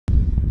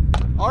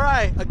All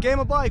right, a game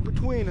of bike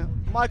between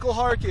Michael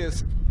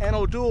Harkous and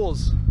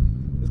O'Douls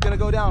is gonna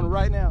go down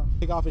right now.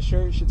 Take off his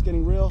shirt, shit's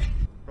getting real.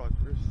 Rock,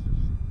 paper, scissors.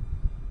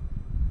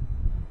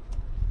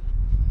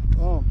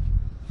 Oh.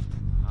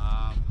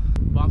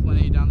 Bonk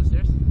 180 down the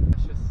stairs.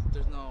 It's just,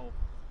 there's no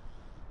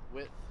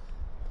width.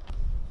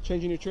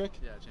 Changing your trick?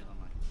 Yeah, change on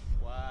mine.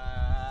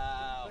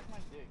 Wow. Suck my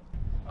dick.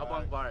 I'll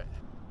bonk bar it.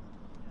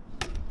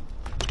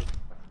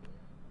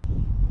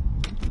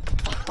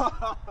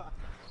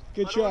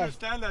 Good I try. don't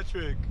understand that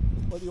trick.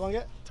 What do you want to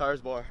get? Tires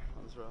bar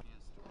on this route.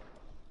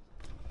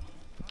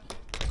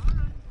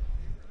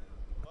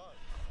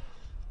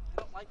 I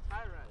don't like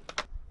tie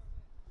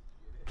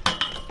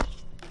rides.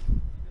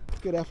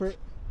 Good effort.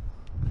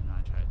 No,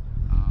 I tried.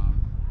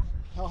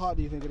 How hot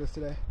do you think it is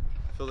today?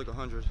 I feel like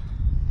 100.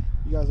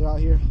 You guys are out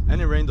here.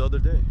 And it rained the other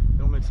day. It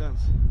don't make sense.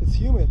 It's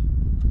humid.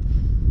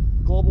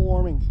 Global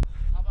warming.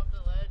 Hop up the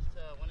ledge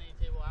to 180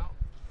 table out.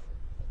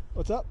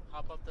 What's up?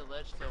 Hop up the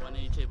ledge to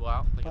 180 table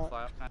out, like a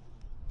fly up kind.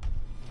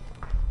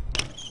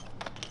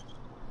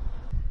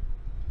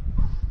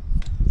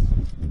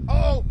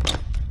 Oh!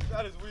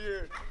 That is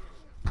weird.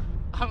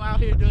 I'm out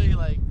here doing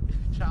like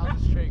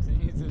childish tricks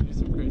and he's gonna do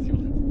some crazy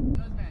ones.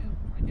 Nose manual.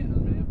 Right there,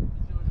 nose manual.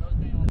 Let's do a nose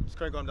manual. Just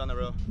crank on down the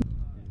rail.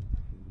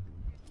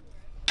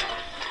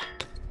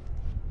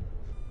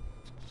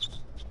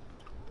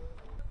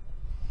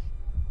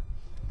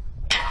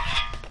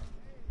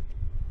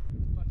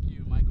 Fuck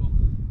you, Michael.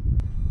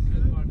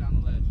 Smith bar down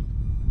the ledge.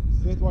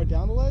 Smith bar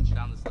down the ledge?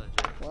 Down this ledge.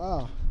 Yeah.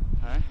 Wow.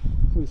 Alright.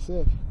 Pretty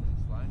sick.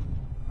 Slide.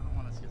 I don't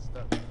want us to get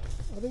stuck.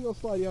 I think it'll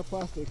slide. You have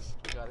plastics.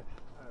 You got it.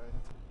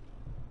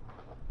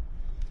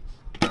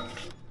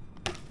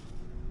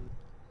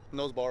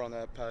 Nose bar on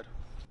that pad.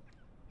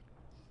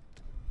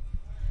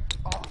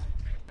 Oh.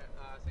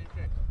 Same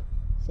trick.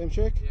 Same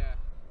trick? Yeah.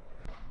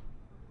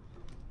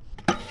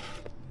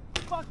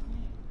 Fuck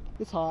me.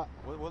 It's hot.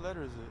 What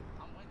letter is it?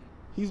 I'm winning.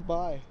 He's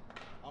by.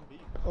 I'm B.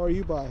 Or are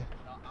you by?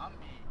 No, I'm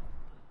B.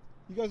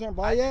 You guys aren't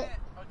by yet?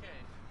 Okay.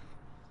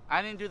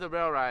 I didn't do the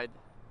rail ride.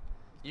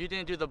 You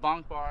didn't do the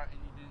bonk bar, and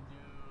you didn't do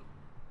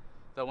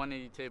the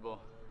 180 table.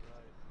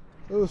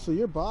 Oh, so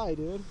you're by,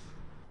 dude.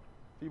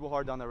 People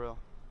hard down the rail.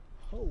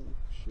 Oh,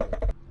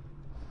 shit.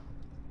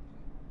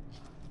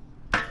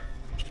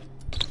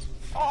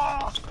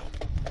 Oh!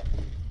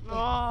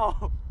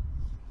 No!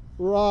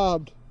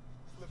 Robbed.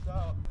 Slipped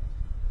out.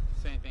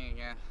 Same thing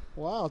again.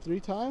 Wow, 3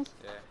 times?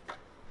 Yeah.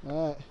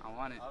 Alright. I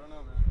want it. I don't know,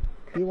 man.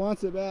 He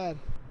wants it bad.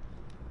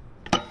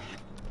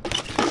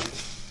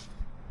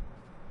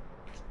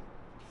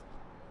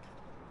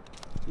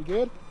 You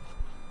good?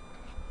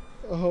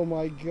 Oh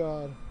my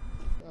god.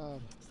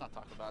 Let's not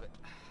talk about it.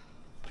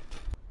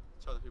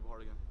 Let's try the people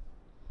hard again.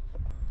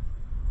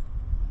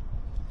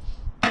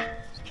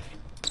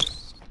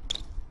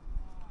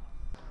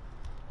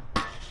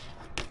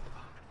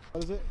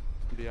 What is it?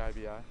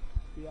 B-I-B-I.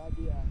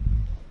 B-I-B-I.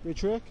 Your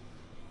trick?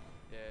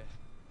 Yeah.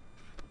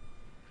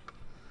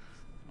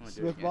 I'm gonna do it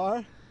Smith again.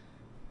 bar?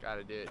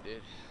 Gotta do it,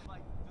 dude.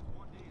 Like, just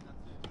one day and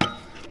that's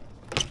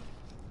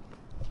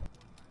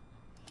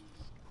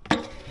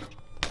it.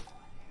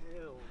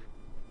 Hell.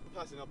 I'm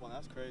passing up on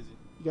that. That's crazy.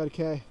 You got a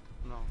K.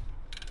 No.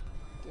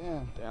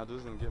 Damn. Damn,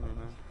 dude's gonna get me,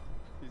 man.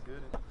 He's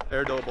good.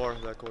 Air double bar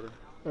that quarter.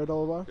 Air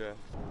double bar? Yeah.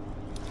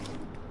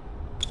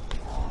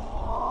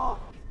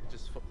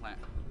 Just foot plant.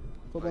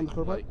 Foot on the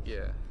curb Like,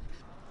 yeah.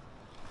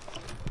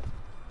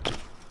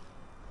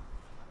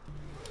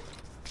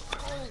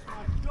 Oh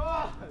my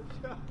gosh!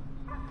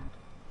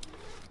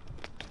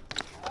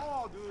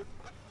 Oh, dude.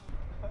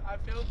 I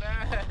feel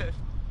bad.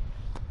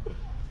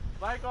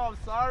 Michael, I'm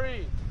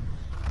sorry.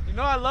 You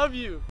know I love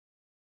you.